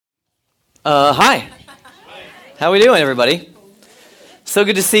Hi. How we doing, everybody? So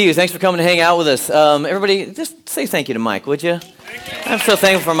good to see you. Thanks for coming to hang out with us. Everybody, just say thank you to Mike, would you? I'm so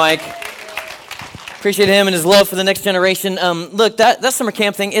thankful for Mike. Appreciate him and his love for the next generation. Look, that summer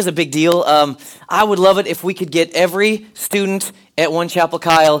camp thing is a big deal. I would love it if we could get every student at One Chapel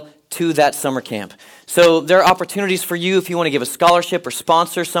Kyle to that summer camp. So there are opportunities for you if you want to give a scholarship or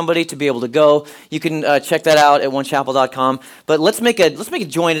sponsor somebody to be able to go. You can check that out at onechapel.com. But let's make a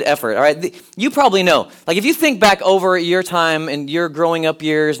jointed effort. All right, you probably know. Like if you think back over your time and your growing up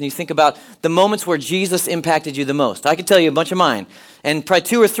years, and you think about the moments where Jesus impacted you the most. I could tell you a bunch of mine, and probably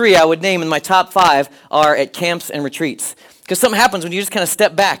 2 or 3 I would name in my top 5 are at camps and retreats. Because something happens when you just kind of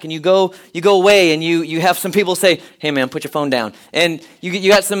step back and you go away and you have some people say, "Hey man, put your phone down," and you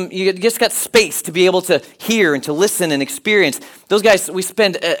just got space to be able to hear and to listen and experience. Those guys, we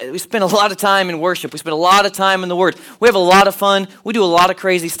spend a lot of time in worship. We spend a lot of time in the Word. We have a lot of fun. We do a lot of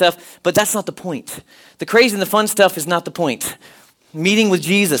crazy stuff, but that's not the point. The crazy and the fun stuff is not the point. Meeting with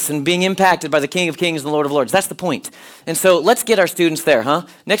Jesus and being impacted by the King of Kings and the Lord of Lords. That's the point. And so let's get our students there, huh?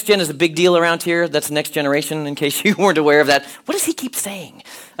 Next Gen is a big deal around here. That's Next Generation, in case you weren't aware of that. What does he keep saying?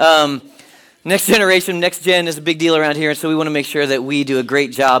 Next Generation, Next Gen is a big deal around here, and so we want to make sure that we do a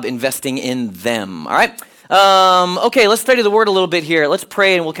great job investing in them, all right? Okay, let's study the Word a little bit here. Let's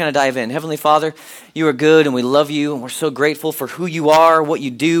pray and we'll kind of dive in. Heavenly Father, you are good and we love you, and we're so grateful for who you are, what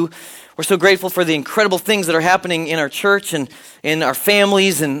you do. We're so grateful for the incredible things that are happening in our church and in our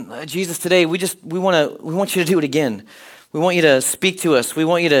families. And Jesus, today we want you to do it again. We want you to speak to us. We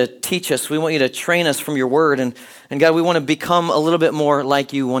want you to teach us. We want you to train us from your word. And God, we want to become a little bit more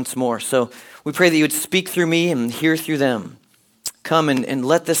like you once more. So we pray that you would speak through me and hear through them. Come and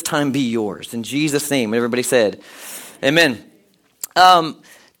let this time be yours. In Jesus' name, everybody said, amen.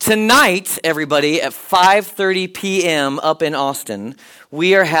 Tonight, everybody, at 5:30 p.m. up in Austin,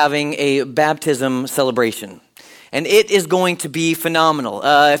 we are having a baptism celebration. And it is going to be phenomenal.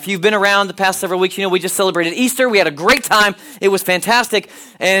 If you've been around the past several weeks, you know we just celebrated Easter. We had a great time. It was fantastic.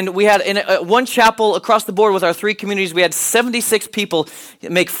 And we had in One Chapel across the board with our 3 communities, we had 76 people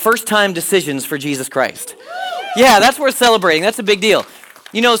make first-time decisions for Jesus Christ. Yeah, that's worth celebrating. That's a big deal.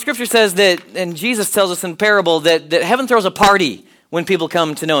 You know, Scripture says that, and Jesus tells us in parable, that heaven throws a party when people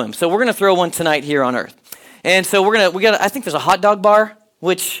come to know him. So we're going to throw one tonight here on earth. And so I think there's a hot dog bar,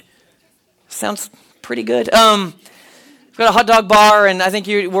 which sounds pretty good. We've got a hot dog bar, and I think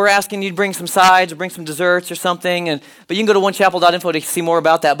we're asking you to bring some sides or bring some desserts or something. But you can go to onechapel.info to see more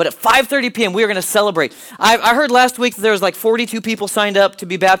about that. But at 5:30 p.m., we are going to celebrate. I heard last week that there was like 42 people signed up to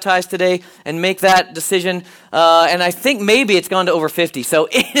be baptized today and make that decision. And I think maybe it's gone to over 50. So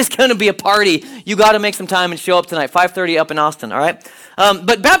it is going to be a party. You got to make some time and show up tonight, 5:30 up in Austin, all right?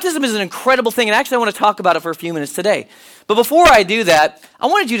 But baptism is an incredible thing, and actually I want to talk about it for a few minutes today. But before I do that, I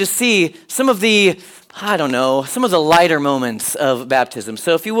wanted you to see some of the lighter moments of baptism.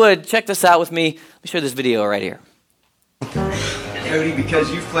 So if you would, check this out with me. Let me show this video right here. Cody, because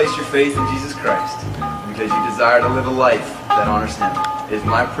you've placed your faith in Jesus Christ, because you desire to live a life that honors him, it is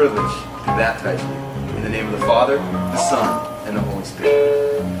my privilege to baptize you in the name of the Father, the Son, and the Holy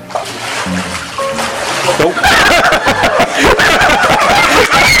Spirit. Nope.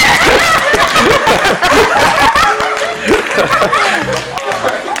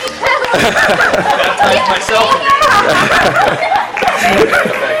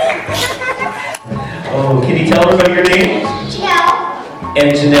 Oh, can you tell everybody your name? Janelle.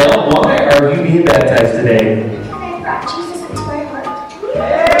 And Janelle, why are you being baptized today? Because I brought Jesus into my heart.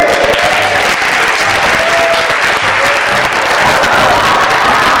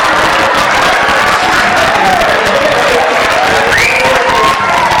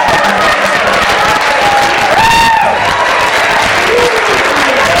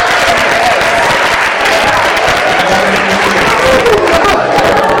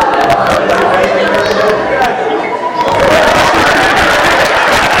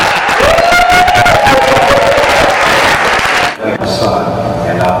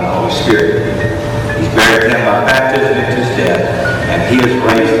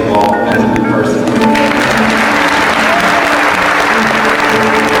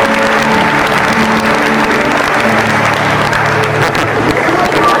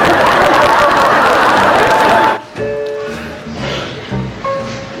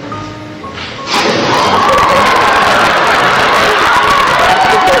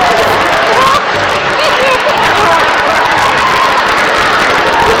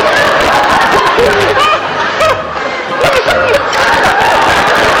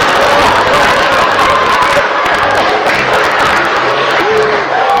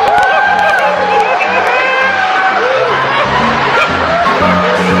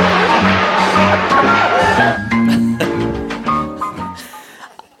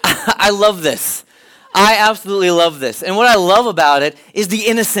 I love this. I absolutely love this. And what I love about it is the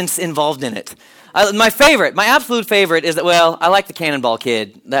innocence involved in it. My absolute favorite is that, well, I like the Cannonball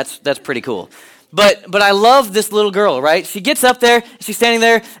Kid. That's pretty cool. But I love this little girl, right? She gets up there, she's standing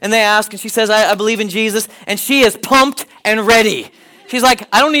there, and they ask, and she says, I believe in Jesus, and she is pumped and ready. She's like,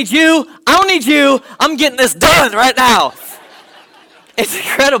 I don't need you, I'm getting this done right now. It's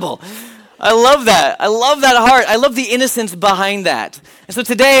incredible. I love that. I love that heart. I love the innocence behind that. And so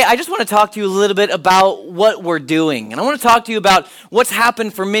today, I just want to talk to you a little bit about what we're doing. And I want to talk to you about what's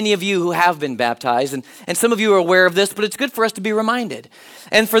happened for many of you who have been baptized. And some of you are aware of this, but it's good for us to be reminded.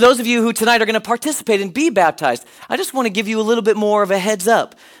 And for those of you who tonight are going to participate and be baptized, I just want to give you a little bit more of a heads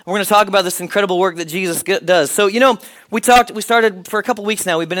up. We're going to talk about this incredible work that Jesus does. So, we started for a couple weeks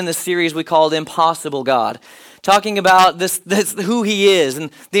now. We've been in this series we called Impossible God, talking about this who he is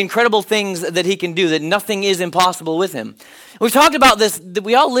and the incredible things that he can do, that nothing is impossible with him. We've talked about this, that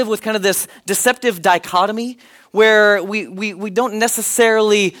we all live with kind of this deceptive dichotomy where we don't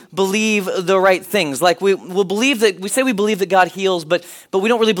necessarily believe the right things. Like we say we believe that God heals, but we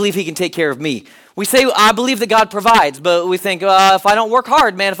don't really believe he can take care of me. We say, I believe that God provides, but we think, if I don't work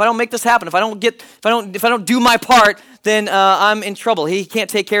hard, man, if I don't make this happen, if I don't do my part, then I'm in trouble. He can't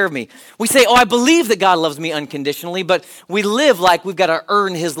take care of me. We say, I believe that God loves me unconditionally, but we live like we've got to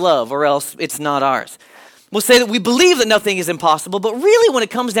earn his love or else it's not ours. We'll say that we believe that nothing is impossible, but really when it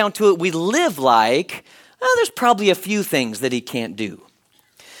comes down to it, we live like, there's probably a few things that he can't do.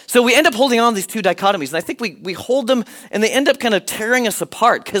 So we end up holding on to these two dichotomies, and I think we hold them, and they end up kind of tearing us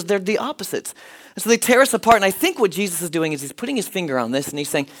apart because they're the opposites. And so they tear us apart, and I think what Jesus is doing is he's putting his finger on this, and he's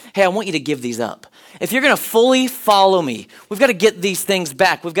saying, hey, I want you to give these up. If you're going to fully follow me, we've got to get these things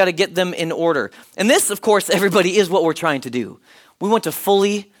back. We've got to get them in order. And this, of course, everybody, is what we're trying to do. We want to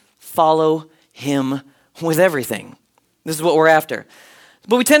fully follow him with everything. This is what we're after.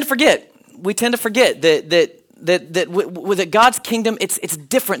 But we tend to forget. That God's kingdom, it's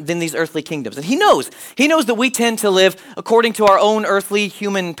different than these earthly kingdoms. And he knows that we tend to live according to our own earthly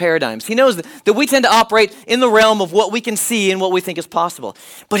human paradigms. He knows that we tend to operate in the realm of what we can see and what we think is possible.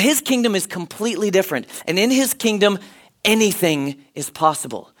 But his kingdom is completely different. And in his kingdom, anything is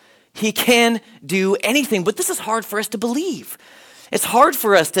possible. He can do anything, but this is hard for us to believe. It's hard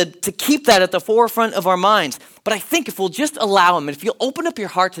for us to keep that at the forefront of our minds. But I think if we'll just allow him, and if you'll open up your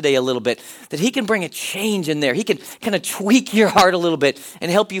heart today a little bit, that he can bring a change in there. He can kind of tweak your heart a little bit and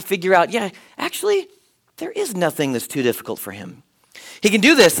help you figure out, actually, there is nothing that's too difficult for him. He can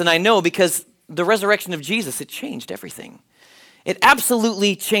do this, and I know because the resurrection of Jesus, it changed everything. It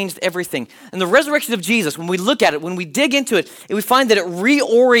absolutely changed everything. And the resurrection of Jesus, when we look at it, when we dig into it, we find that it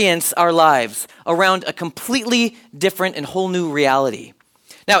reorients our lives around a completely different and whole new reality.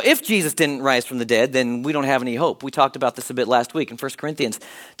 Now, if Jesus didn't rise from the dead, then we don't have any hope. We talked about this a bit last week in 1 Corinthians. It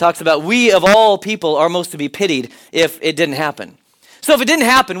talks about we of all people are most to be pitied if it didn't happen. So if it didn't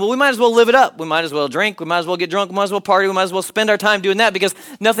happen, well, we might as well live it up. We might as well drink. We might as well get drunk. We might as well party. We might as well spend our time doing that because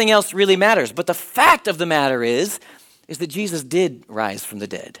nothing else really matters. But the fact of the matter is that Jesus did rise from the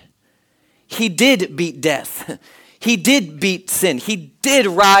dead. He did beat death. He did beat sin. He did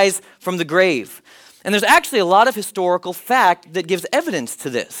rise from the grave. And there's actually a lot of historical fact that gives evidence to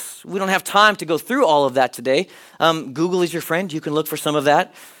this. We don't have time to go through all of that today. Google is your friend. You can look for some of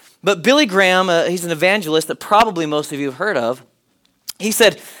that. But Billy Graham, he's an evangelist that probably most of you have heard of. He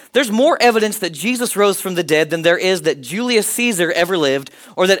said, there's more evidence that Jesus rose from the dead than there is that Julius Caesar ever lived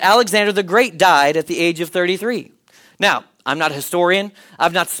or that Alexander the Great died at the age of 33. Now, I'm not a historian.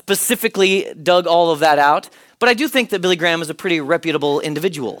 I've not specifically dug all of that out, but I do think that Billy Graham is a pretty reputable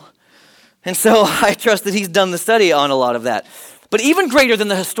individual. And so I trust that he's done the study on a lot of that. But even greater than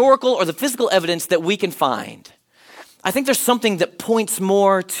the historical or the physical evidence that we can find, I think there's something that points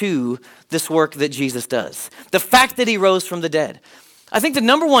more to this work that Jesus does. The fact that he rose from the dead. I think the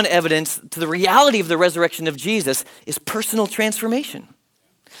number one evidence to the reality of the resurrection of Jesus is personal transformation.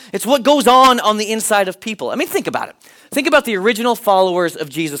 It's what goes on the inside of people. I mean, think about it. Think about the original followers of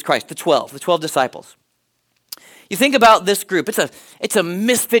Jesus Christ, the 12 disciples. You think about this group. It's a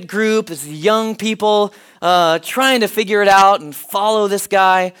misfit group. It's young people trying to figure it out and follow this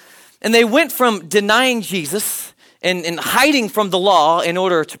guy. And they went from denying Jesus and hiding from the law in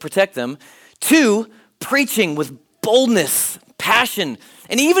order to protect them to preaching with boldness, passion,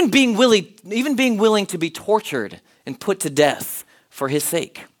 and even being willing to be tortured and put to death for his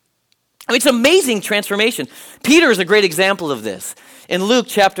sake. I mean, it's amazing transformation. Peter is a great example of this. In Luke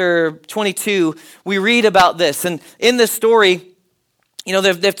chapter 22, we read about this. And in this story, You know,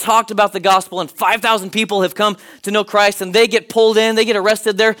 they've talked about the gospel and 5,000 people have come to know Christ and they get pulled in, they get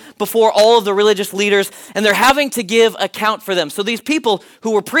arrested there before all of the religious leaders and they're having to give account for them. So these people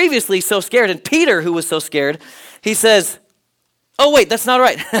who were previously so scared, and Peter who was so scared, he says, oh wait, that's not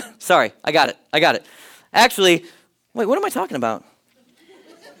right. Sorry, I got it. Actually, wait, what am I talking about?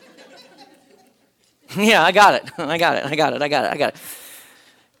 Yeah, I got it.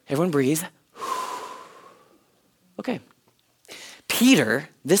 Everyone breathe. Okay. Peter,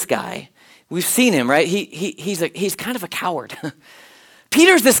 this guy, we've seen him, right? He's kind of a coward.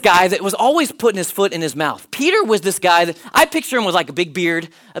 Peter's this guy that was always putting his foot in his mouth. Peter was this guy that I picture him with like a big beard.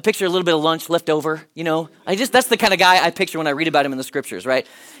 I picture a little bit of lunch left over, you know. That's the kind of guy I picture when I read about him in the scriptures, right?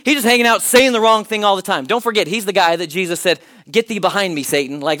 He's just hanging out saying the wrong thing all the time. Don't forget, he's the guy that Jesus said, "Get thee behind me,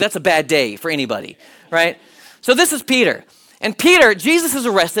 Satan." Like that's a bad day for anybody, right? So this is Peter. And Peter, Jesus is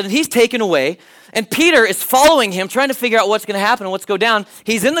arrested and he's taken away. And Peter is following him, trying to figure out what's going to happen and what's go down.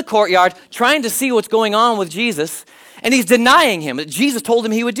 He's in the courtyard trying to see what's going on with Jesus. And he's denying him. Jesus told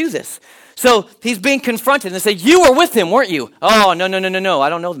him he would do this. So he's being confronted and they say, "You were with him, weren't you?" "Oh, no, I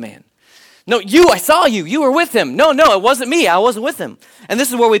don't know the man." "No, I saw you. You were with him." No, it wasn't me. I wasn't with him." And this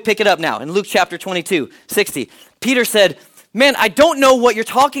is where we pick it up now in Luke chapter 22:60. Peter said, "Man, I don't know what you're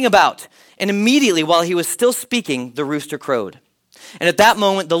talking about." And immediately while he was still speaking, the rooster crowed. And at that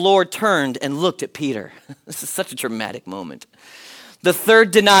moment, the Lord turned and looked at Peter. This is such a dramatic moment. The third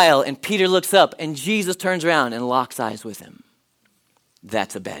denial, and Peter looks up, and Jesus turns around and locks eyes with him.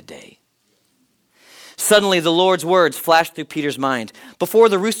 That's a bad day. Suddenly, the Lord's words flashed through Peter's mind. "Before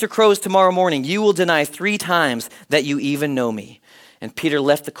the rooster crows tomorrow morning, you will deny 3 times that you even know me." And Peter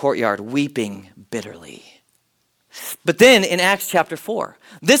left the courtyard, weeping bitterly. But then in Acts chapter 4,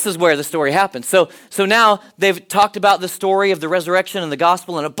 this is where the story happens. So now they've talked about the story of the resurrection and the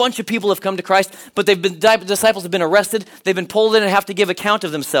gospel, and a bunch of people have come to Christ, but disciples have been arrested. They've been pulled in and have to give account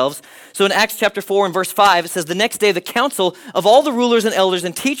of themselves. So in Acts chapter 4 and verse 5, it says, "The next day the council of all the rulers and elders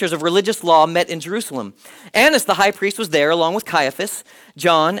and teachers of religious law met in Jerusalem. Annas the high priest was there, along with Caiaphas,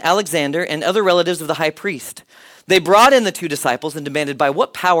 John, Alexander, and other relatives of the high priest. They brought in the 2 disciples and demanded, 'By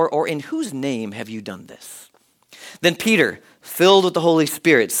what power or in whose name have you done this?' Then Peter, filled with the Holy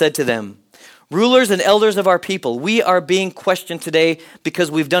Spirit, said to them, 'Rulers and elders of our people, we are being questioned today because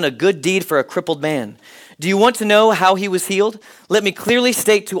we've done a good deed for a crippled man. Do you want to know how he was healed? Let me clearly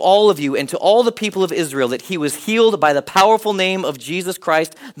state to all of you and to all the people of Israel that he was healed by the powerful name of Jesus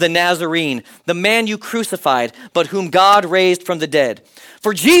Christ, the Nazarene, the man you crucified, but whom God raised from the dead.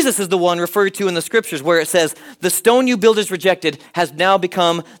 For Jesus is the one referred to in the scriptures where it says, "The stone you builders rejected has now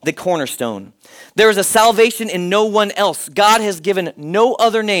become the cornerstone. There is a salvation in no one else. God has given no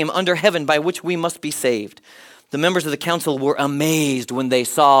other name under heaven by which we must be saved." The members of the council were amazed when they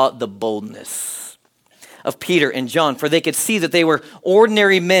saw the boldness of Peter and John, for they could see that they were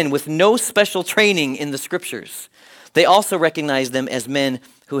ordinary men with no special training in the scriptures. They also recognized them as men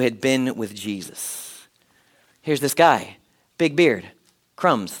who had been with Jesus. Here's this guy, big beard,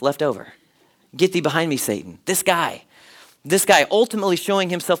 crumbs left over. "Get thee behind me, Satan." This guy ultimately showing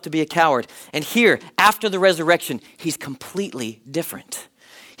himself to be a coward. And here, after the resurrection, he's completely different.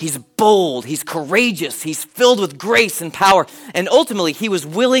 He's bold, he's courageous, he's filled with grace and power. And ultimately, he was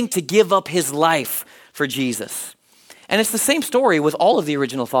willing to give up his life for Jesus. And it's the same story with all of the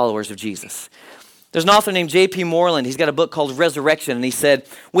original followers of Jesus. There's an author named J.P. Moreland. He's got a book called Resurrection, and he said,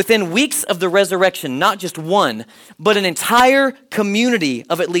 "Within weeks of the resurrection, not just one, but an entire community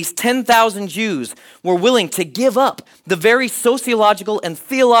of at least 10,000 Jews were willing to give up the very sociological and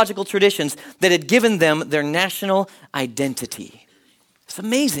theological traditions that had given them their national identity." It's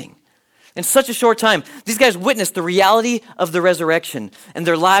amazing. In such a short time, these guys witnessed the reality of the resurrection, and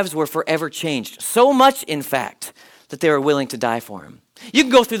their lives were forever changed. So much, in fact, that they were willing to die for him. You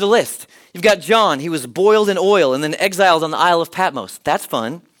can go through the list. You've got John, he was boiled in oil and then exiled on the Isle of Patmos. That's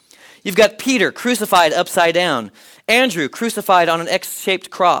fun. You've got Peter, crucified upside down. Andrew, crucified on an X-shaped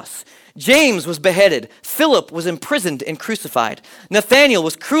cross. James was beheaded. Philip was imprisoned and crucified. Nathanael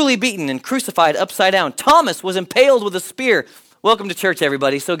was cruelly beaten and crucified upside down. Thomas was impaled with a spear. Welcome to church,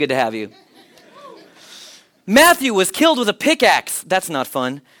 everybody. So good to have you. Matthew was killed with a pickaxe. That's not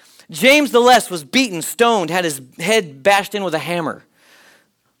fun. James the Less was beaten, stoned, had his head bashed in with a hammer.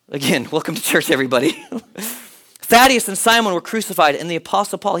 Again, welcome to church, everybody. Thaddeus and Simon were crucified, and the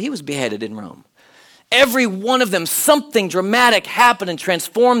Apostle Paul, he was beheaded in Rome. Every one of them, something dramatic happened and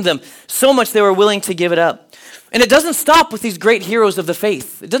transformed them so much they were willing to give it up. And it doesn't stop with these great heroes of the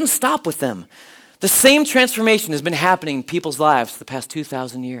faith. It doesn't stop with them. The same transformation has been happening in people's lives for the past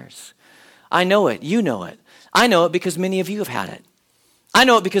 2,000 years. I know it. You know it. I know it because many of you have had it. I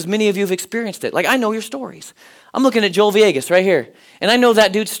know it because many of you have experienced it. Like, I know your stories. I'm looking at Joel Villegas right here, and I know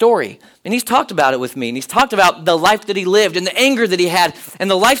that dude's story. And he's talked about it with me, and he's talked about the life that he lived and the anger that he had and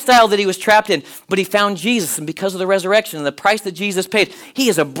the lifestyle that he was trapped in. But he found Jesus, and because of the resurrection and the price that Jesus paid, he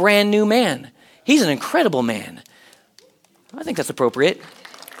is a brand new man. He's an incredible man. I think that's appropriate.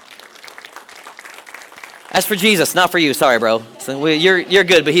 As for Jesus, not for you. Sorry, bro. So you're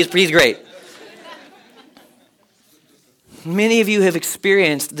good, but he's great. Many of you have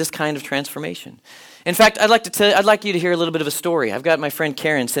experienced this kind of transformation. In fact, I'd like you to hear a little bit of a story. I've got my friend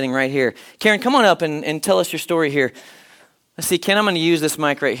Karen sitting right here. Karen, come on up and tell us your story here. Let's see, Ken, I'm going to use this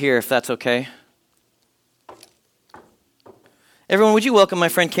mic right here if that's okay. Everyone, would you welcome my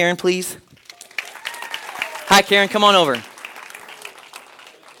friend Karen, please? Hi, Karen, come on over.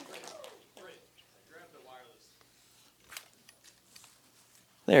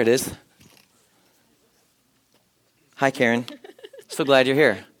 There it is. Hi, Karen. So glad you're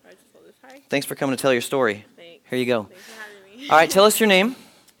here. Thanks for coming to tell your story. Thanks. Here you go. Thanks for having me. All right, tell us your name.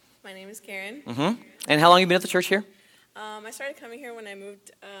 My name is Karen. Mm-hmm. And how long have you been at the church here? I started coming here when I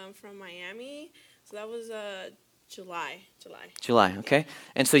moved from Miami, so that was July. July, okay.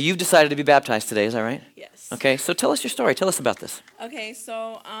 And so you've decided to be baptized today, is that right? Yes. Okay, so tell us your story. Tell us about this. Okay,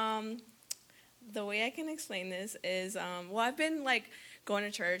 so the way I can explain this is, I've been going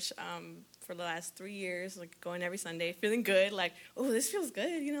to church for the last 3 years, going every Sunday, feeling good, oh, this feels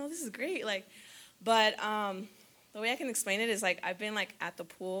good, this is great, but the way I can explain it is, I've been, at the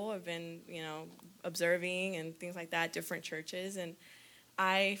pool, I've been, observing and things like that, different churches, and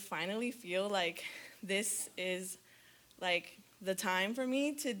I finally feel like this is, the time for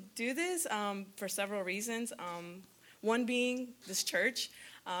me to do this, for several reasons, one being this church,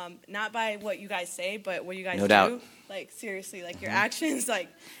 not by what you guys say, but what you guys no do. Doubt. Seriously, your actions,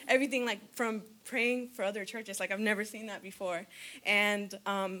 everything, from praying for other churches. I've never seen that before. And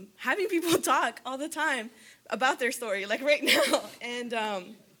having people talk all the time about their story, right now. And,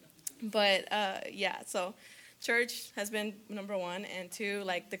 so church has been number one. And two,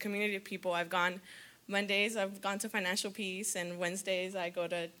 the community of people. Mondays, I've gone to Financial Peace. And Wednesdays, I go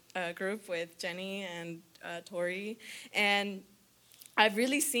to a group with Jenny and Tori. And I've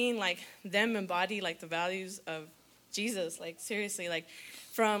really seen, them embody, the values of Jesus, seriously,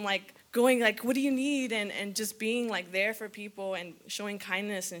 from, going, what do you need, and just being, there for people and showing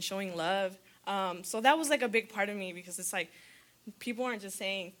kindness and showing love. So that was, a big part of me, because it's, people aren't just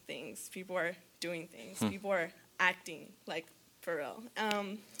saying things. People are doing things. People are acting, for real.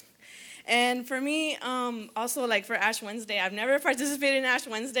 And for me, also, for Ash Wednesday, I've never participated in Ash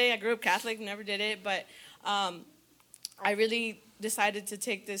Wednesday. I grew up Catholic, never did it, but I really decided to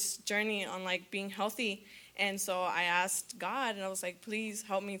take this journey on being healthy, and so I asked God, and I was please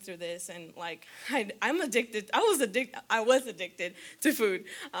help me through this. And I'm addicted. I was addicted to food.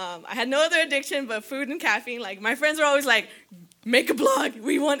 I had no other addiction but food and caffeine. My friends were always make a blog.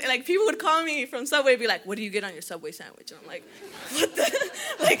 We want, people would call me from Subway and be what do you get on your Subway sandwich? And I'm what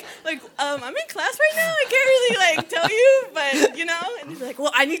the, I'm in class right now. I can't really tell you, but and he's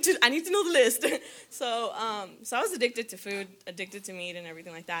well, I need to know the list. So I was addicted to food, addicted to meat and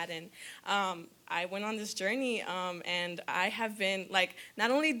everything like that. And I went on this journey, and I have been not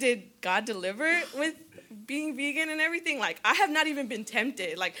only did God deliver with being vegan and everything, I have not even been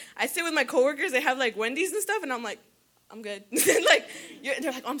tempted. I sit with my coworkers, they have Wendy's and stuff, and I'm I'm good.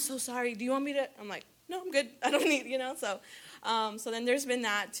 They're I'm so sorry. Do you want me to? I'm no, I'm good. I don't need, So then there's been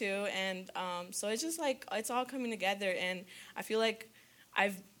that too. And so it's just it's all coming together. And I feel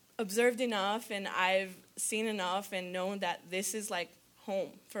I've observed enough and I've seen enough and known that this is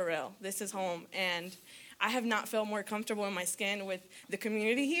home, for real. This is home. And I have not felt more comfortable in my skin with the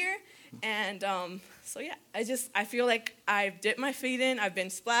community here. And so, yeah, I feel I've dipped my feet in, I've been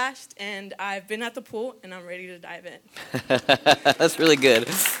splashed, and I've been at the pool, and I'm ready to dive in. That's really good.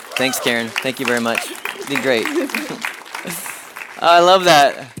 Thanks, Karen. Thank you very much. You did great. I love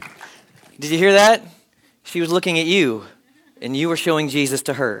that. Did you hear that? She was looking at you, and you were showing Jesus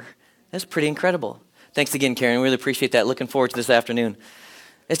to her. That's pretty incredible. Thanks again, Karen. We really appreciate that. Looking forward to this afternoon.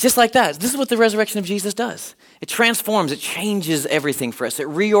 It's just like that. This is what the resurrection of Jesus does. It transforms, it changes everything for us. It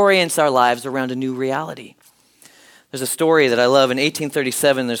reorients our lives around a new reality. There's a story that I love. In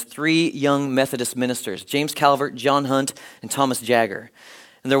 1837, there's 3 young Methodist ministers, James Calvert, John Hunt, and Thomas Jagger.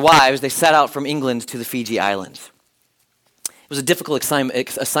 And their wives, they set out from England to the Fiji Islands. It was a difficult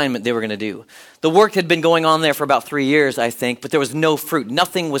assignment they were going to do. The work had been going on there for about 3 years, I think, but there was no fruit.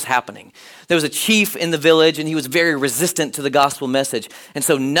 Nothing was happening. There was a chief in the village, and he was very resistant to the gospel message. And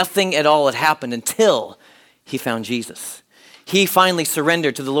so nothing at all had happened until he found Jesus. he finally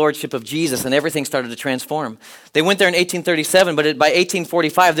surrendered to the lordship of Jesus, and everything started to transform. They went there in 1837, but by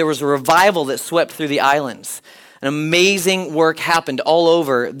 1845, there was a revival that swept through the islands. An amazing work happened all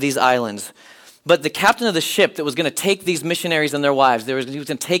over these islands. But the captain of the ship that was going to take these missionaries and their wives, he was going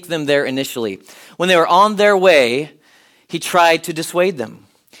to take them there initially. When they were on their way, he tried to dissuade them.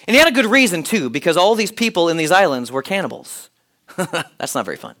 And he had a good reason, too, because all these people in these islands were cannibals. That's not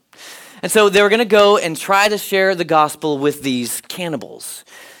very fun. And so they were going to go and try to share the gospel with these cannibals.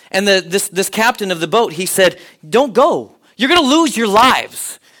 And this captain of the boat, he said, don't go. You're going to lose your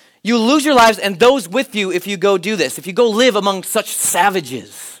lives. You lose your lives and those with you if you go do this, if you go live among such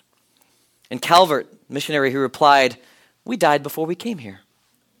savages. And Calvert, missionary, who replied, we died before we came here.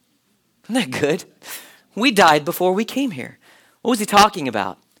 Isn't that good? We died before we came here. What was he talking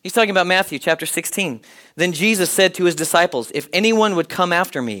about? He's talking about Matthew chapter 16. Then Jesus said to his disciples, if anyone would come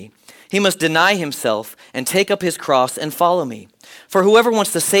after me, he must deny himself and take up his cross and follow me. For whoever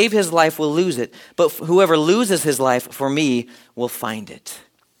wants to save his life will lose it, but whoever loses his life for me will find it.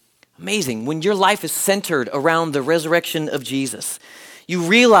 Amazing. When your life is centered around the resurrection of Jesus, you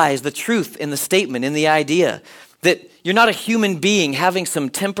realize the truth in the statement, in the idea that you're not a human being having some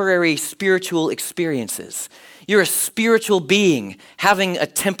temporary spiritual experiences. You're a spiritual being having a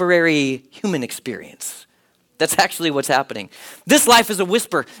temporary human experience. That's actually what's happening. This life is a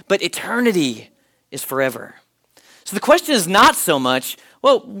whisper, but eternity is forever. So the question is not so much,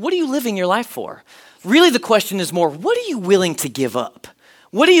 well, what are you living your life for? Really the question is more, what are you willing to give up?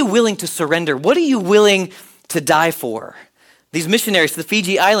 What are you willing to surrender? What are you willing to die for? These missionaries to the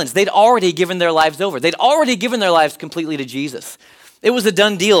Fiji Islands, they'd already given their lives over. They'd already given their lives completely to Jesus. It was a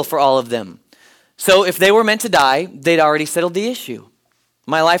done deal for all of them. So if they were meant to die, they'd already settled the issue.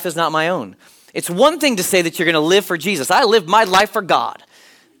 My life is not my own. It's one thing to say that you're going to live for Jesus. I live my life for God.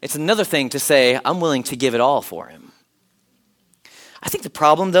 It's another thing to say, I'm willing to give it all for him. I think the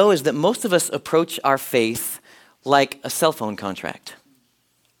problem, though, is that most of us approach our faith like a cell phone contract.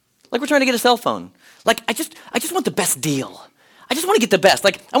 Like we're trying to get a cell phone. Like, I just want the best deal. I just want to get the best.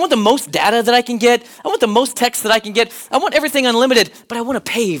 Like, I want the most data that I can get. I want the most text that I can get. I want everything unlimited, but I want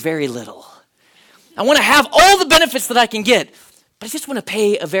to pay very little. I want to have all the benefits that I can get, but I just want to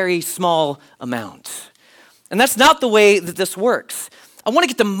pay a very small amount. And that's not the way that this works. I want to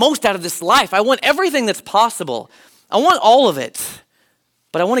get the most out of this life. I want everything that's possible. I want all of it,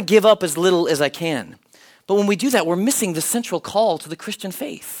 but I want to give up as little as I can. But when we do that, we're missing the central call to the Christian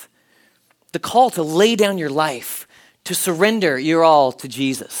faith. The call to lay down your life, to surrender your all to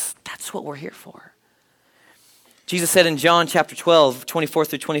Jesus. That's what we're here for. Jesus said in John chapter 12, 24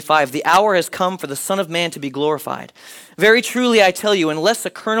 through 25, the hour has come for the Son of Man to be glorified. Very truly I tell you, unless a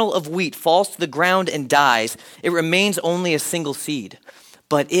kernel of wheat falls to the ground and dies, it remains only a single seed.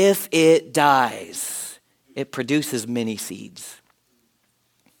 But if it dies, it produces many seeds.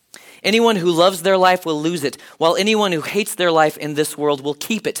 Anyone who loves their life will lose it, while anyone who hates their life in this world will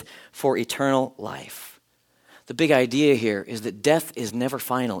keep it for eternal life. The big idea here is that death is never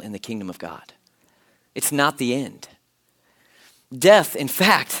final in the kingdom of God. It's not the end. Death, in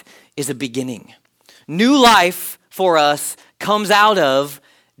fact, is a beginning. New life for us comes out of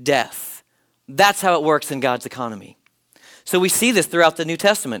death. That's how it works in God's economy. So we see this throughout the New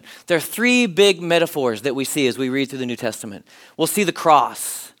Testament. There are three big metaphors that we see as we read through the New Testament. We'll see the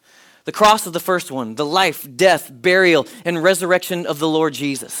cross. The cross is the first one, the life, death, burial, and resurrection of the Lord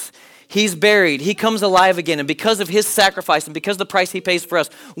Jesus. He's buried. He comes alive again. And because of his sacrifice and because of the price he pays for us,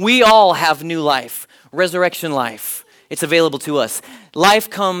 we all have new life, resurrection life. It's available to us. Life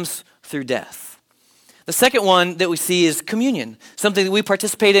comes through death. The second one that we see is communion, something that we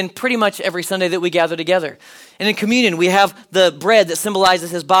participate in pretty much every Sunday that we gather together. And in communion, we have the bread that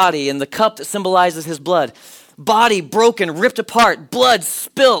symbolizes his body and the cup that symbolizes his blood. Body broken, ripped apart, blood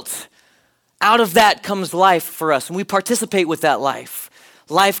spilt. Out of that comes life for us, and we participate with that life.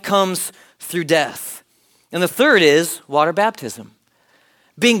 Life comes through death. And the third is water baptism.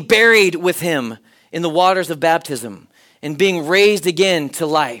 Being buried with him in the waters of baptism and being raised again to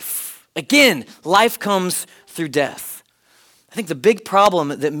life. Again, life comes through death. I think the big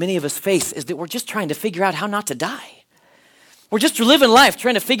problem that many of us face is that we're just trying to figure out how not to die. We're just living life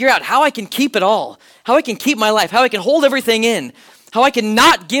trying to figure out how I can keep it all, how I can keep my life, how I can hold everything in, how I can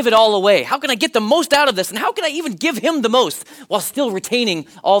not give it all away. How can I get the most out of this? And how can I even give him the most while still retaining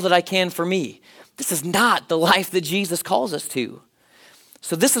all that I can for me? This is not the life that Jesus calls us to.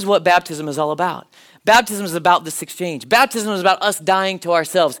 So this is what baptism is all about. Baptism is about this exchange. Baptism is about us dying to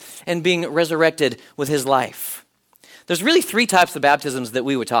ourselves and being resurrected with his life. There's really three types of baptisms that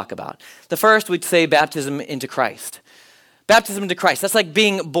we would talk about. The first, we'd say baptism into Christ. Baptism into Christ, that's like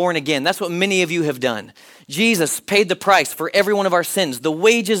being born again. That's what many of you have done. Jesus paid the price for every one of our sins, the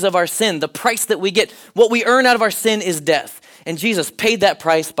wages of our sin, the price that we get. What we earn out of our sin is death. And Jesus paid that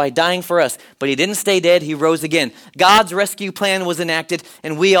price by dying for us. But he didn't stay dead, he rose again. God's rescue plan was enacted,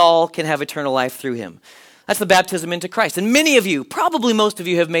 and we all can have eternal life through him. That's the baptism into Christ. And many of you, probably most of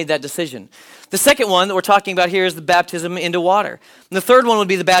you, have made that decision. The second one that we're talking about here is the baptism into water. And the third one would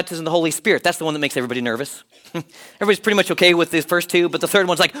be the baptism of the Holy Spirit. That's the one that makes everybody nervous. Everybody's pretty much okay with the first two, but the third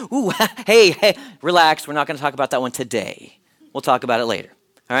one's like, ooh, hey, relax. We're not going to talk about that one today. We'll talk about it later,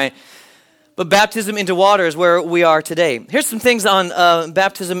 all right? But baptism into water is where we are today. Here's some things on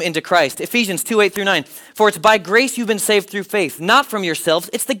baptism into Christ. Ephesians 2:8-9. For it's by grace you've been saved through faith, not from yourselves.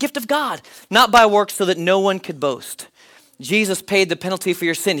 It's the gift of God, not by works so that no one could boast. Jesus paid the penalty for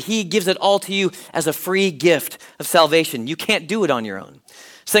your sin. He gives it all to you as a free gift of salvation. You can't do it on your own.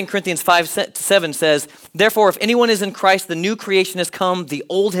 2 Corinthians 5:7 says, therefore, if anyone is in Christ, the new creation has come, the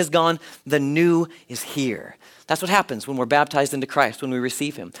old has gone, the new is here. That's what happens when we're baptized into Christ, when we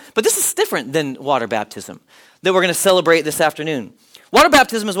receive him. But this is different than water baptism that we're going to celebrate this afternoon. Water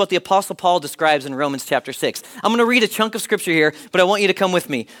baptism is what the Apostle Paul describes in Romans chapter 6. I'm going to read a chunk of scripture here, but I want you to come with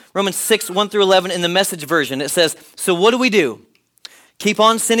me. Romans 6:1-11 in the Message version. It says, so what do? Keep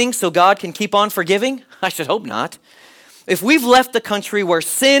on sinning so God can keep on forgiving? I should hope not. If we've left the country where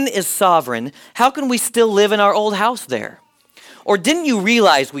sin is sovereign, how can we still live in our old house there? Or didn't you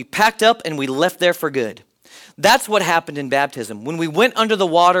realize we packed up and we left there for good? That's what happened in baptism. When we went under the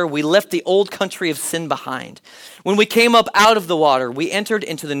water, we left the old country of sin behind. When we came up out of the water, we entered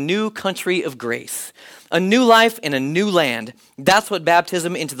into the new country of grace. A new life in a new land. That's what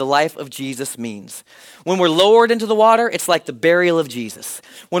baptism into the life of Jesus means. When we're lowered into the water, it's like the burial of Jesus.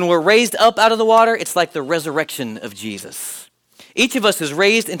 When we're raised up out of the water, it's like the resurrection of Jesus. Each of us is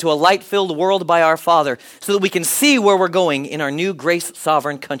raised into a light-filled world by our Father so that we can see where we're going in our new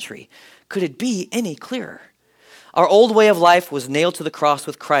grace-sovereign country. Could it be any clearer? Our old way of life was nailed to the cross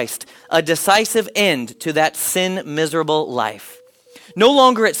with Christ, a decisive end to that sin-miserable life. No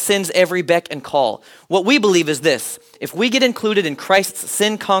longer at sin's every beck and call. What we believe is this: if we get included in Christ's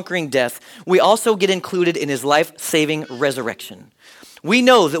sin-conquering death, we also get included in his life-saving resurrection. We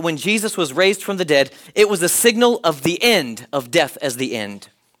know that when Jesus was raised from the dead, it was a signal of the end of death as the end.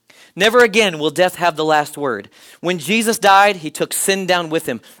 Never again will death have the last word. When Jesus died, he took sin down with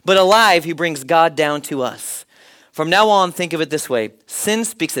him, but alive, he brings God down to us. From now on, think of it this way. Sin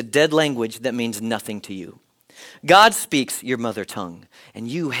speaks a dead language that means nothing to you. God speaks your mother tongue, and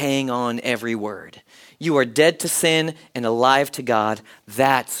you hang on every word. You are dead to sin and alive to God.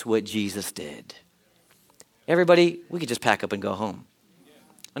 That's what Jesus did. Everybody, we could just pack up and go home.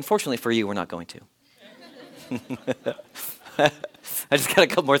 Unfortunately for you, we're not going to. I just got a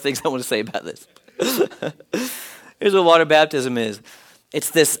couple more things I want to say about this. Here's what water baptism is.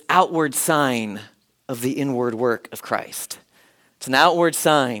 It's this outward sign of the inward work of Christ. It's an outward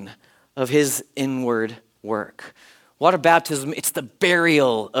sign of his inward work. Water baptism, it's the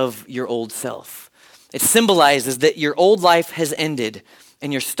burial of your old self. It symbolizes that your old life has ended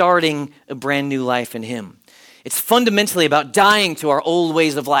and you're starting a brand new life in him. It's fundamentally about dying to our old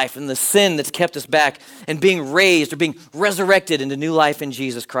ways of life and the sin that's kept us back and being raised or being resurrected into new life in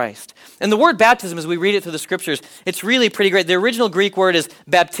Jesus Christ. And the word baptism, as we read it through the scriptures, it's really pretty great. The original Greek word is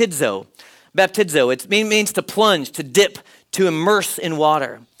baptizo. Baptizo, it means to plunge, to dip, to immerse in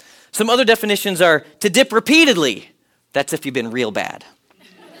water. Some other definitions are to dip repeatedly. That's if you've been real bad.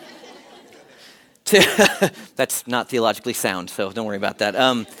 That's not theologically sound, so don't worry about that.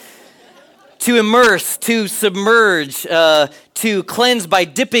 To immerse, to submerge, to cleanse by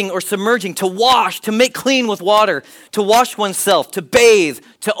dipping or submerging, to wash, to make clean with water, to wash oneself, to bathe,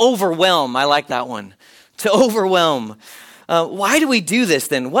 to overwhelm. I like that one. To overwhelm. Why do we do this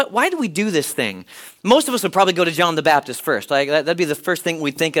then? Why do we do this thing? Most of us would probably go to John the Baptist first. Like that'd be the first thing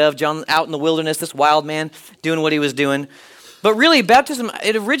we'd think of. John out in the wilderness, this wild man doing what he was doing. But really, baptism,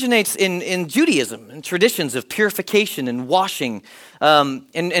 it originates in Judaism and traditions of purification and washing,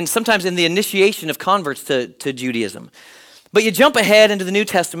 and sometimes in the initiation of converts to Judaism. But you jump ahead into the New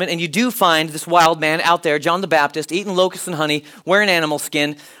Testament, and you do find this wild man out there, John the Baptist, eating locusts and honey, wearing animal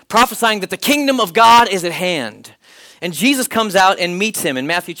skin, prophesying that the kingdom of God is at hand. And Jesus comes out and meets him in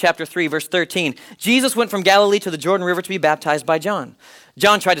Matthew chapter 3, verse 13. Jesus went from Galilee to the Jordan River to be baptized by John.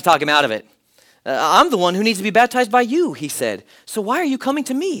 John tried to talk him out of it. I'm the one who needs to be baptized by you, he said. So why are you coming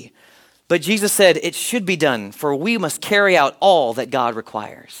to me? But Jesus said, it should be done, for we must carry out all that God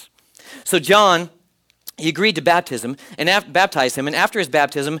requires. So John, he agreed to baptism and baptize him. And after his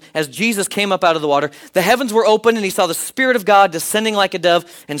baptism, as Jesus came up out of the water, the heavens were opened and he saw the Spirit of God descending like a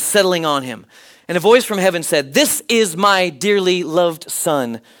dove and settling on him. And a voice from heaven said, "This is my dearly loved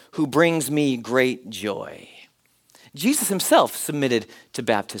Son who brings me great joy." Jesus himself submitted to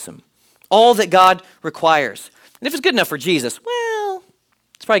baptism, all that God requires. And if it's good enough for Jesus, well,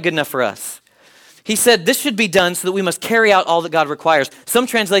 it's probably good enough for us. He said this should be done so that we must carry out all that God requires. Some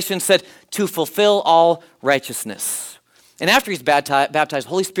translations said to fulfill all righteousness. And after he's baptized,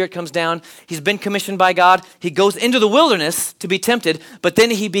 Holy Spirit comes down. He's been commissioned by God. He goes into the wilderness to be tempted, but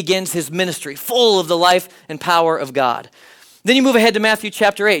then he begins his ministry full of the life and power of God. Then you move ahead to Matthew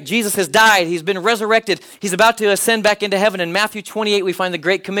chapter 8. Jesus has died. He's been resurrected. He's about to ascend back into heaven. In Matthew 28, we find the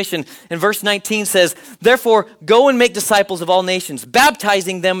Great Commission. And verse 19 says, "Therefore, go and make disciples of all nations,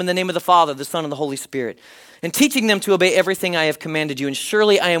 baptizing them in the name of the Father, the Son, and the Holy Spirit, and teaching them to obey everything I have commanded you. And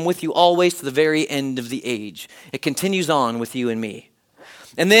surely I am with you always to the very end of the age." It continues on with you and me.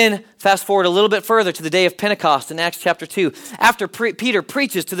 And then fast forward a little bit further to the day of Pentecost in Acts chapter 2. After Peter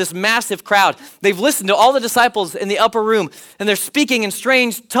preaches to this massive crowd, they've listened to all the disciples in the upper room, and they're speaking in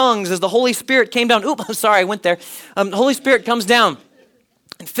strange tongues as the Holy Spirit came down. Oop, I'm sorry, I went there. The Holy Spirit comes down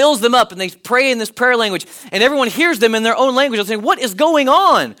and fills them up, and they pray in this prayer language, and everyone hears them in their own language. They're saying, "What is going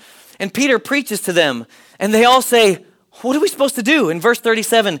on?" And Peter preaches to them, and they all say, "What are we supposed to do?" In verse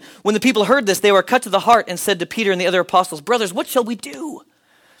 37, when the people heard this, they were cut to the heart and said to Peter and the other apostles, "Brothers, what shall we do?"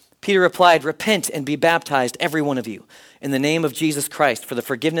 Peter replied, "Repent and be baptized, every one of you, in the name of Jesus Christ for the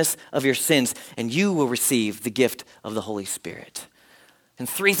forgiveness of your sins, and you will receive the gift of the Holy Spirit." And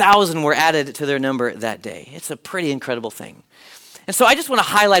 3,000 were added to their number that day. It's a pretty incredible thing. And so I just want to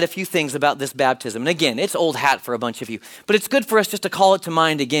highlight a few things about this baptism. And again, it's old hat for a bunch of you, but it's good for us just to call it to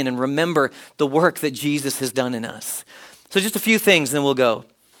mind again and remember the work that Jesus has done in us. So just a few things, and then we'll go.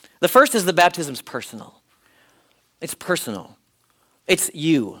 The first is the baptism's personal. It's personal. It's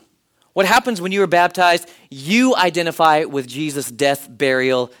you. What happens when you are baptized? You identify with Jesus' death,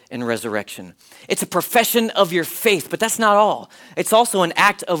 burial, and resurrection. It's a profession of your faith, but that's not all. It's also an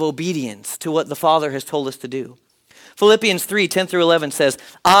act of obedience to what the Father has told us to do. Philippians 3, 10 through 11 says,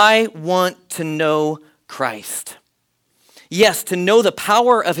 "I want to know Christ." Yes, to know the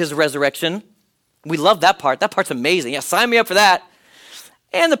power of his resurrection. We love that part. That part's amazing. Yeah, sign me up for that.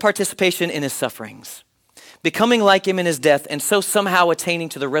 And the participation in his sufferings. Becoming like him in his death, and so somehow attaining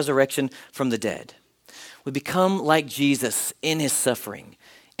to the resurrection from the dead. We become like Jesus in his suffering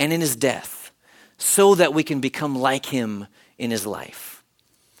and in his death, so that we can become like him in his life.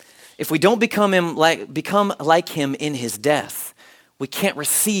 If we don't become like him in his death, we can't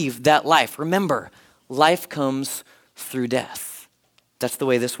receive that life. Remember, life comes through death. That's the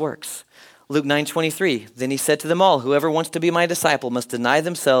way this works. Luke 9:23, "Then he said to them all, 'Whoever wants to be my disciple must deny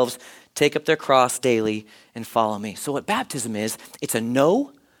themselves, take up their cross daily, and follow me.'" So what baptism is, it's a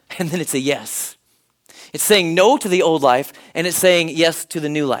no, and then it's a yes. It's saying no to the old life, and it's saying yes to the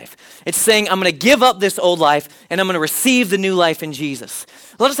new life. It's saying, I'm going to give up this old life, and I'm going to receive the new life in Jesus.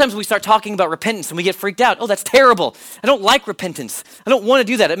 A lot of times we start talking about repentance, and we get freaked out. Oh, that's terrible. I don't like repentance. I don't want to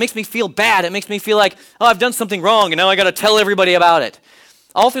do that. It makes me feel bad. It makes me feel like, oh, I've done something wrong, and now I got to tell everybody about it.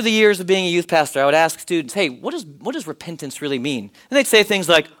 All through the years of being a youth pastor, I would ask students, hey, what does repentance really mean? And they'd say things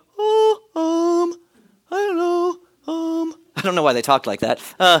like, I don't know, I don't know why they talked like that.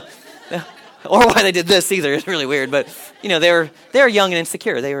 Or why they did this either. It's really weird. But, they were young and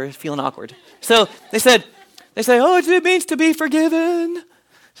insecure. They were feeling awkward. So they say, oh, it means to be forgiven. I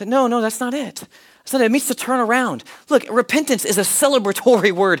said, no, that's not it. So it means to turn around. Look, repentance is a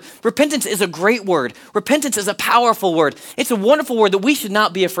celebratory word. Repentance is a great word. Repentance is a powerful word. It's a wonderful word that we should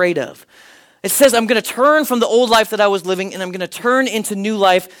not be afraid of. It says, I'm going to turn from the old life that I was living, and I'm going to turn into new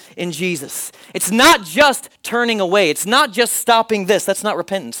life in Jesus. It's not just turning away. It's not just stopping this. That's not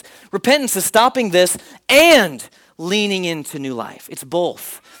repentance. Repentance is stopping this and leaning into new life. It's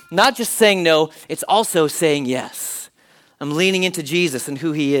both. Not just saying no, it's also saying yes. I'm leaning into Jesus and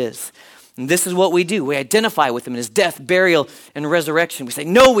who he is. And this is what we do. We identify with him in his death, burial, and resurrection. We say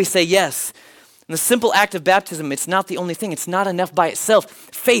no, we say yes. And the simple act of baptism, it's not the only thing. It's not enough by itself.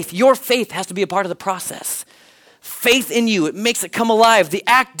 Faith, your faith has to be a part of the process. Faith in you, it makes it come alive. The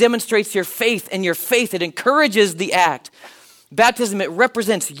act demonstrates your faith, and your faith, it encourages the act. Baptism, it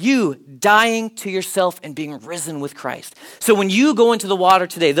represents you dying to yourself and being risen with Christ. So when you go into the water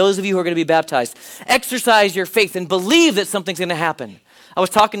today, those of you who are going to be baptized, exercise your faith and believe that something's going to happen. I was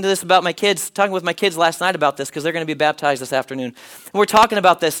talking with my kids last night about this because they're going to be baptized this afternoon. And we're talking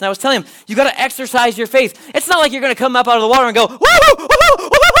about this, and I was telling them, you got to exercise your faith. It's not like you're going to come up out of the water and go, woo, woo, woo,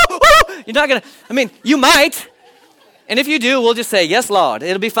 woo, woo. You're not going to, you might. And if you do, we'll just say, yes, Lord,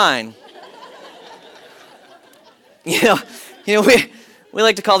 it'll be fine. We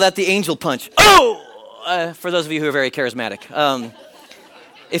like to call that the angel punch. Oh! For those of you who are very charismatic.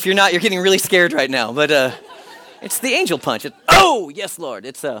 If you're not, you're getting really scared right now. But it's the angel punch. Oh, yes, Lord.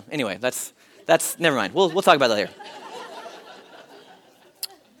 It's anyway. That's never mind. We'll talk about that later.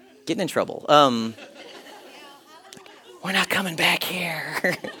 Getting in trouble. We're not coming back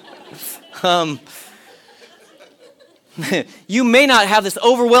here. You may not have this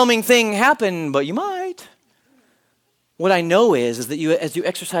overwhelming thing happen, but you might. What I know is that as you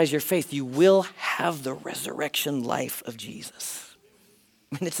exercise your faith, you will have the resurrection life of Jesus.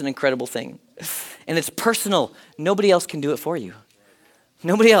 And it's an incredible thing. And it's personal. Nobody else can do it for you.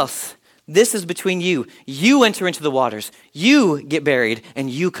 Nobody else. This is between you. You enter into the waters. You get buried, and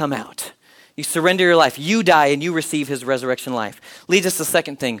you come out. You surrender your life. You die, and you receive his resurrection life. Leads us to the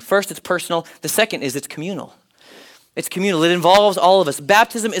second thing. First, it's personal. The second is it's communal. It's communal. It involves all of us.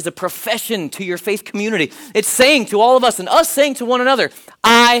 Baptism is a profession to your faith community. It's saying to all of us and us saying to one another,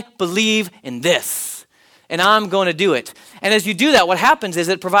 I believe in this, and I'm going to do it. And as you do that, what happens is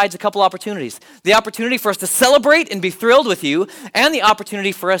it provides a couple opportunities. The opportunity for us to celebrate and be thrilled with you, and the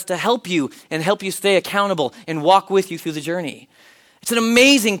opportunity for us to help you and help you stay accountable and walk with you through the journey. It's an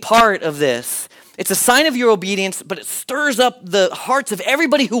amazing part of this. It's a sign of your obedience, but it stirs up the hearts of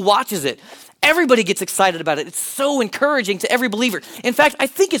everybody who watches it. Everybody gets excited about it. It's so encouraging to every believer. In fact, I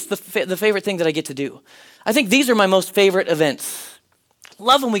think it's the favorite thing that I get to do. I think these are my most favorite events.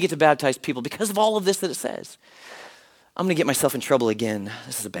 Love when we get to baptize people because of all of this that it says. I'm going to get myself in trouble again.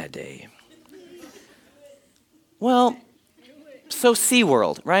 This is a bad day. Well, so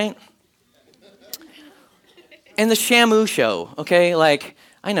SeaWorld, right? And the Shamu show, okay? Like,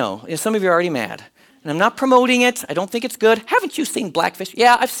 I know, some of you are already mad. And I'm not promoting it. I don't think it's good. Haven't you seen Blackfish?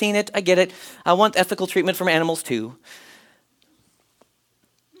 Yeah, I've seen it. I get it. I want ethical treatment from animals too.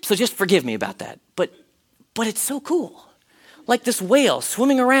 So just forgive me about that. But it's so cool. Like this whale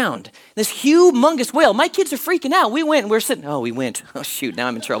swimming around. This humongous whale. My kids are freaking out. We went and we're sitting. Oh, we went. Oh, shoot. Now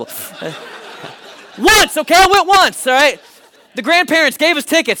I'm in trouble. Once, okay? I went once, all right? The grandparents gave us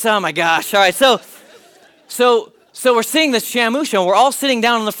tickets. Oh, my gosh. All right, So we're seeing this Shamu show, and we're all sitting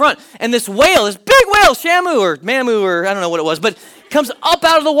down in the front, and this whale, this big whale, Shamu or Mamu or I don't know what it was, but comes up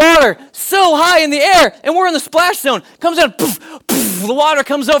out of the water so high in the air, and we're in the splash zone, comes down, poof, poof, the water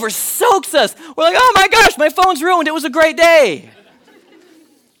comes over, soaks us. We're like, oh my gosh, my phone's ruined. It was a great day.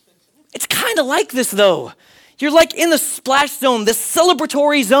 It's kind of like this, though. You're like in the splash zone, this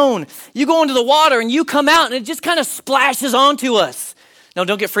celebratory zone. You go into the water, and you come out, and it just kind of splashes onto us. No,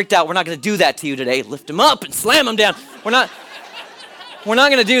 don't get freaked out. We're not going to do that to you today. Lift them up and slam them down. We're not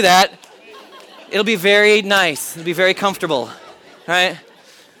going to do that. It'll be very nice. It'll be very comfortable, right?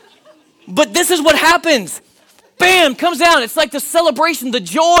 But this is what happens. Bam, comes down. It's like the celebration, the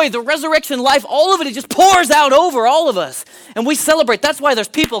joy, the resurrection life, all of it just pours out over all of us. And we celebrate. That's why there's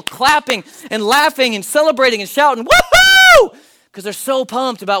people clapping and laughing and celebrating and shouting, woohoo! Because they're so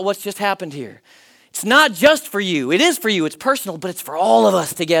pumped about what's just happened here. It's not just for you. It is for you. It's personal, but it's for all of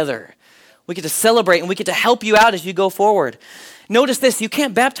us together. We get to celebrate, and we get to help you out as you go forward. Notice this. You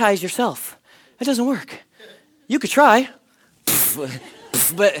can't baptize yourself. It doesn't work. You could try,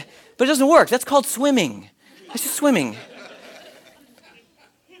 but it doesn't work. That's called swimming. It's just swimming.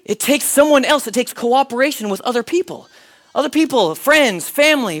 It takes someone else. It takes cooperation with other people. Other people, friends,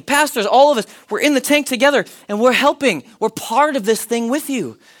 family, pastors, all of us. We're in the tank together, and we're helping. We're part of this thing with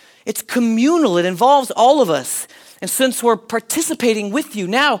you. It's communal. It involves all of us. And since we're participating with you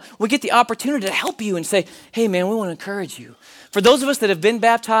now, we get the opportunity to help you and say, hey, man, we want to encourage you. For those of us that have been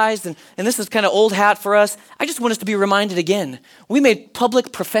baptized, and this is kind of old hat for us, I just want us to be reminded again. We made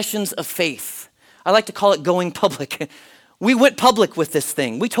public professions of faith. I like to call it going public. We went public with this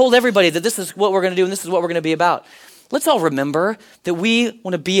thing. We told everybody that this is what we're going to do and this is what we're going to be about. Let's all remember that we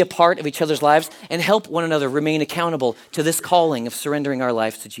want to be a part of each other's lives and help one another remain accountable to this calling of surrendering our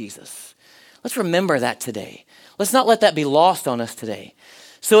lives to Jesus. Let's remember that today. Let's not let that be lost on us today.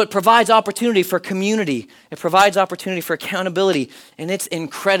 So it provides opportunity for community. It provides opportunity for accountability, and it's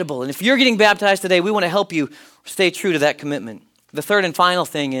incredible. And if you're getting baptized today, we want to help you stay true to that commitment. The third and final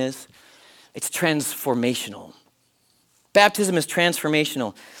thing is it's transformational. Baptism is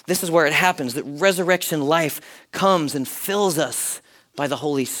transformational. This is where it happens, that resurrection life comes and fills us by the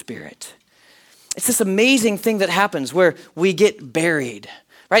Holy Spirit. It's this amazing thing that happens where we get buried,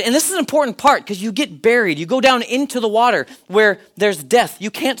 right? And this is an important part because you get buried. You go down into the water where there's death.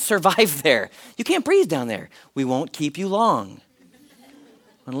 You can't survive there. You can't breathe down there. We won't keep you long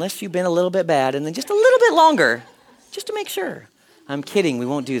unless you've been a little bit bad and then just a little bit longer just to make sure. I'm kidding. We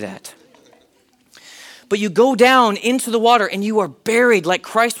won't do that. But you go down into the water and you are buried like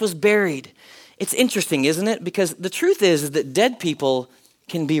Christ was buried. It's interesting, isn't it? Because the truth is that dead people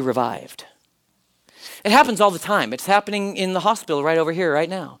can be revived. It happens all the time. It's happening in the hospital right over here, right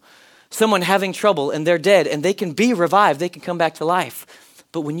now. Someone having trouble and they're dead and they can be revived. They can come back to life.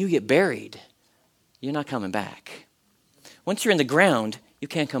 But when you get buried, you're not coming back. Once you're in the ground, you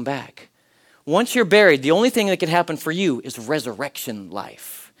can't come back. Once you're buried, the only thing that can happen for you is resurrection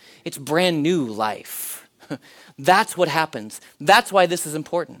life. It's brand new life. That's what happens. That's why this is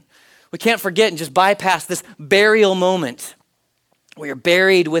important. We can't forget and just bypass this burial moment where you're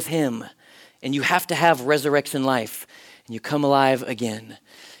buried with him and you have to have resurrection life and you come alive again.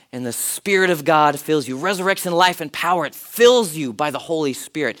 And the Spirit of God fills you. Resurrection life and power, it fills you by the Holy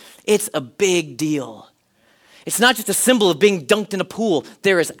Spirit. It's a big deal. It's not just a symbol of being dunked in a pool.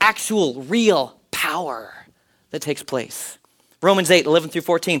 There is actual, real power that takes place. Romans 8, 11 through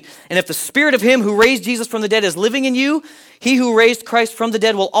 14. And if the Spirit of him who raised Jesus from the dead is living in you, he who raised Christ from the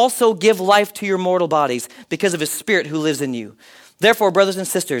dead will also give life to your mortal bodies because of his Spirit who lives in you. Therefore, brothers and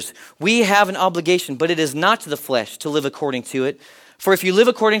sisters, we have an obligation, but it is not to the flesh to live according to it. For if you live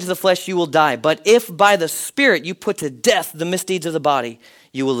according to the flesh, you will die. But if by the Spirit you put to death the misdeeds of the body,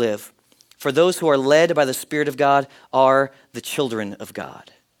 you will live. For those who are led by the Spirit of God are the children of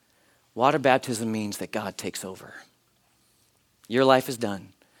God. Water baptism means that God takes over. Your life is done,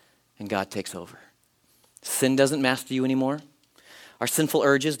 and God takes over. Sin doesn't master you anymore. Our sinful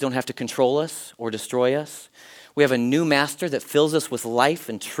urges don't have to control us or destroy us. We have a new master that fills us with life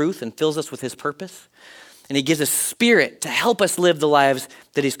and truth and fills us with his purpose. And he gives us Spirit to help us live the lives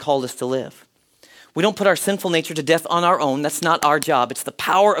that he's called us to live. We don't put our sinful nature to death on our own. That's not our job. It's the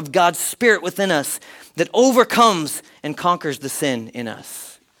power of God's Spirit within us that overcomes and conquers the sin in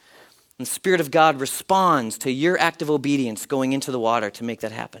us. And the Spirit of God responds to your act of obedience going into the water to make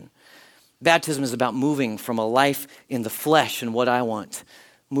that happen. Baptism is about moving from a life in the flesh and what I want,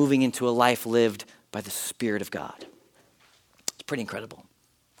 moving into a life lived by the Spirit of God. It's pretty incredible.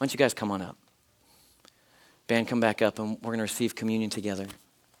 Why don't you guys come on up? Band, come back up, and we're going to receive communion together.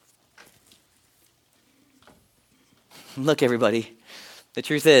 Look, everybody, the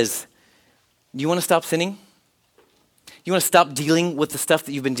truth is, do you want to stop sinning? You want to stop dealing with the stuff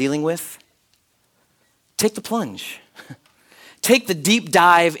that you've been dealing with? Take the plunge. Take the deep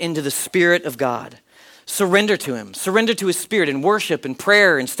dive into the Spirit of God. Surrender to him. Surrender to his Spirit in worship and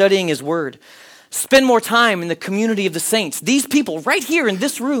prayer and studying his word. Spend more time in the community of the saints. These people right here in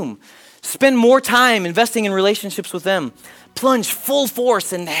this room, spend more time investing in relationships with them. Plunge full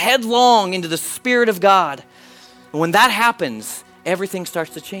force and headlong into the Spirit of God. And when that happens, everything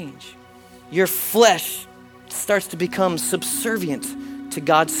starts to change. Your flesh starts to become subservient to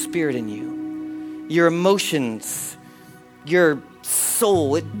God's Spirit in you. Your emotions, your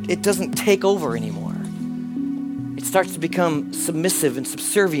soul, it doesn't take over anymore. It starts to become submissive and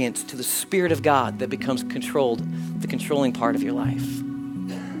subservient to the Spirit of God that becomes the controlling part of your life.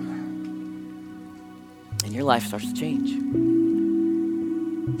 And your life starts to change.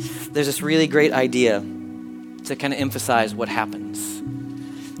 There's this really great idea to kind of emphasize what happens.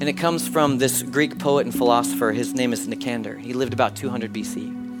 And it comes from this Greek poet and philosopher. His name is Nicander. He lived about 200 BC.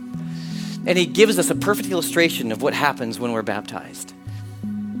 And he gives us a perfect illustration of what happens when we're baptized.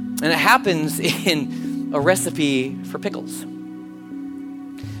 And it happens in a recipe for pickles.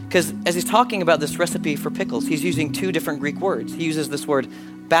 Because as he's talking about this recipe for pickles, he's using two different Greek words. He uses this word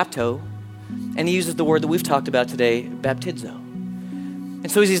bapto, and he uses the word that we've talked about today, baptizo.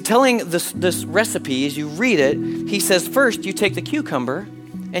 And so as he's telling this recipe, as you read it, he says, first you take the cucumber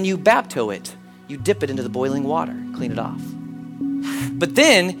and you bapto it. You dip it into the boiling water, clean it off. But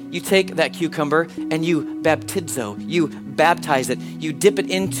then you take that cucumber and you baptizo, you baptize it, you dip it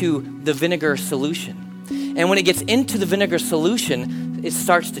into the vinegar solution. And when it gets into the vinegar solution, it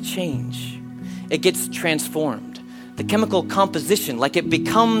starts to change. It gets transformed. The chemical composition, like it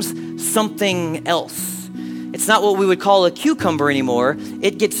becomes something else. It's not what we would call a cucumber anymore.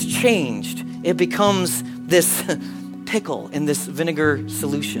 It gets changed. It becomes this pickle in this vinegar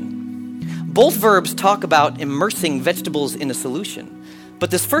solution. Both verbs talk about immersing vegetables in a solution,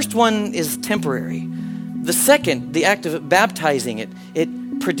 but this first one is temporary. The second, the act of baptizing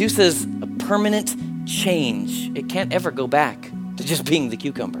it produces a permanent change. It can't ever go back to just being the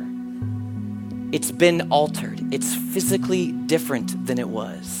cucumber. It's been altered. It's physically different than it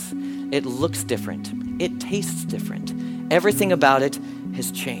was. It looks different. It tastes different. Everything about it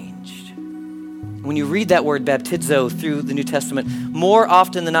has changed. When you read that word baptizo through the New Testament, more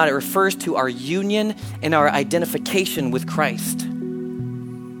often than not, it refers to our union and our identification with Christ.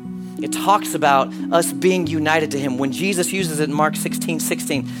 It talks about us being united to him. When Jesus uses it in Mark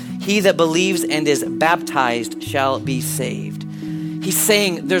 16:16, he that believes and is baptized shall be saved. He's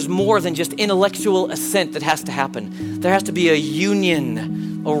saying there's more than just intellectual assent that has to happen. There has to be a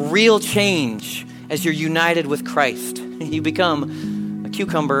union, a real change, as you're united with Christ, you become a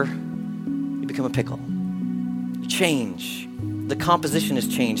cucumber, you become a pickle. You change. The composition has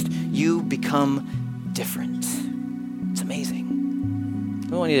changed. You become different. It's amazing.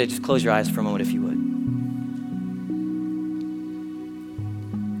 I want you to just close your eyes for a moment if you would.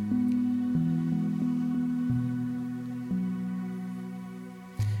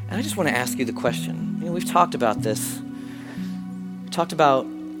 And I just want to ask you the question. We've talked about this. We talked about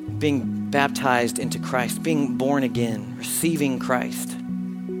being baptized into Christ, being born again, receiving Christ.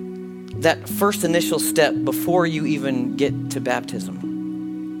 That first initial step before you even get to baptism.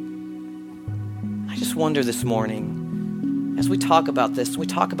 I just wonder this morning, as we talk about this, we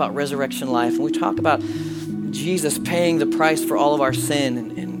talk about resurrection life, and we talk about Jesus paying the price for all of our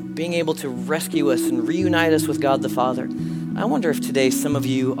sin and being able to rescue us and reunite us with God the Father. I wonder if today some of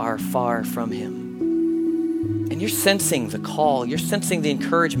you are far from him. And you're sensing the call, you're sensing the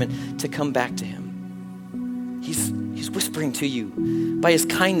encouragement to come back to him. He's whispering to you. By his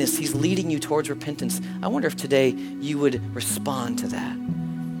kindness, he's leading you towards repentance. I wonder if today you would respond to that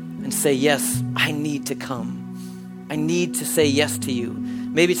and say, yes, I need to come. I need to say yes to you.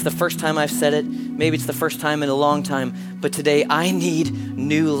 Maybe it's the first time I've said it. Maybe it's the first time in a long time. But today I need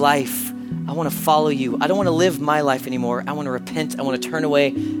new life. I want to follow you. I don't want to live my life anymore. I want to repent. I want to turn away,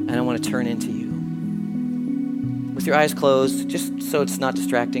 and I want to turn into you. With your eyes closed, just so it's not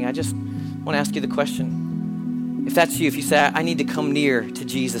distracting, I just want to ask you the question. If that's you, if you say, I need to come near to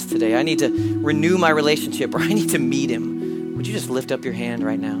Jesus today, I need to renew my relationship, or I need to meet him, would you just lift up your hand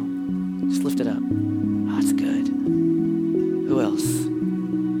right now? Just lift it up. Oh, that's good. Who else?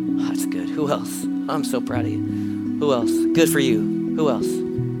 Oh, that's good. Who else? I'm so proud of you. Who else? Good for you. Who else?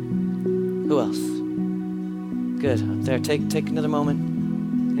 Who else? Good. Up there. Take another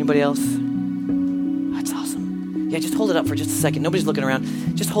moment. Anybody else? That's awesome. Yeah, just hold it up for just a second. Nobody's looking around.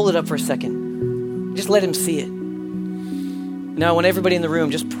 Just hold it up for a second. Just let him see it. Now, I want everybody in the room,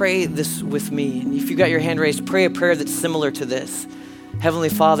 just pray this with me. And if you've got your hand raised, pray a prayer that's similar to this. Heavenly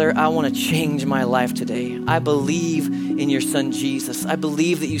Father, I want to change my life today. I believe in your son, Jesus. I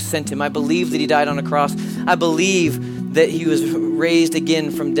believe that you sent him. I believe that he died on a cross. I believe that he was raised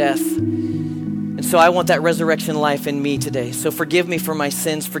again from death. And so I want that resurrection life in me today. So forgive me for my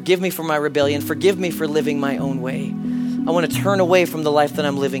sins. Forgive me for my rebellion. Forgive me for living my own way. I want to turn away from the life that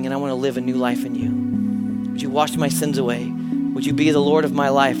I'm living, and I want to live a new life in you. Would you wash my sins away? Would you be the Lord of my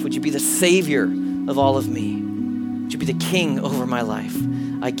life? Would you be the Savior of all of me? Would you be the King over my life?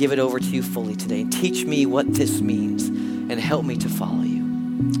 I give it over to you fully today. Teach me what this means and help me to follow you.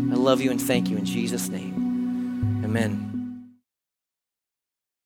 I love you and thank you in Jesus' name. Amen.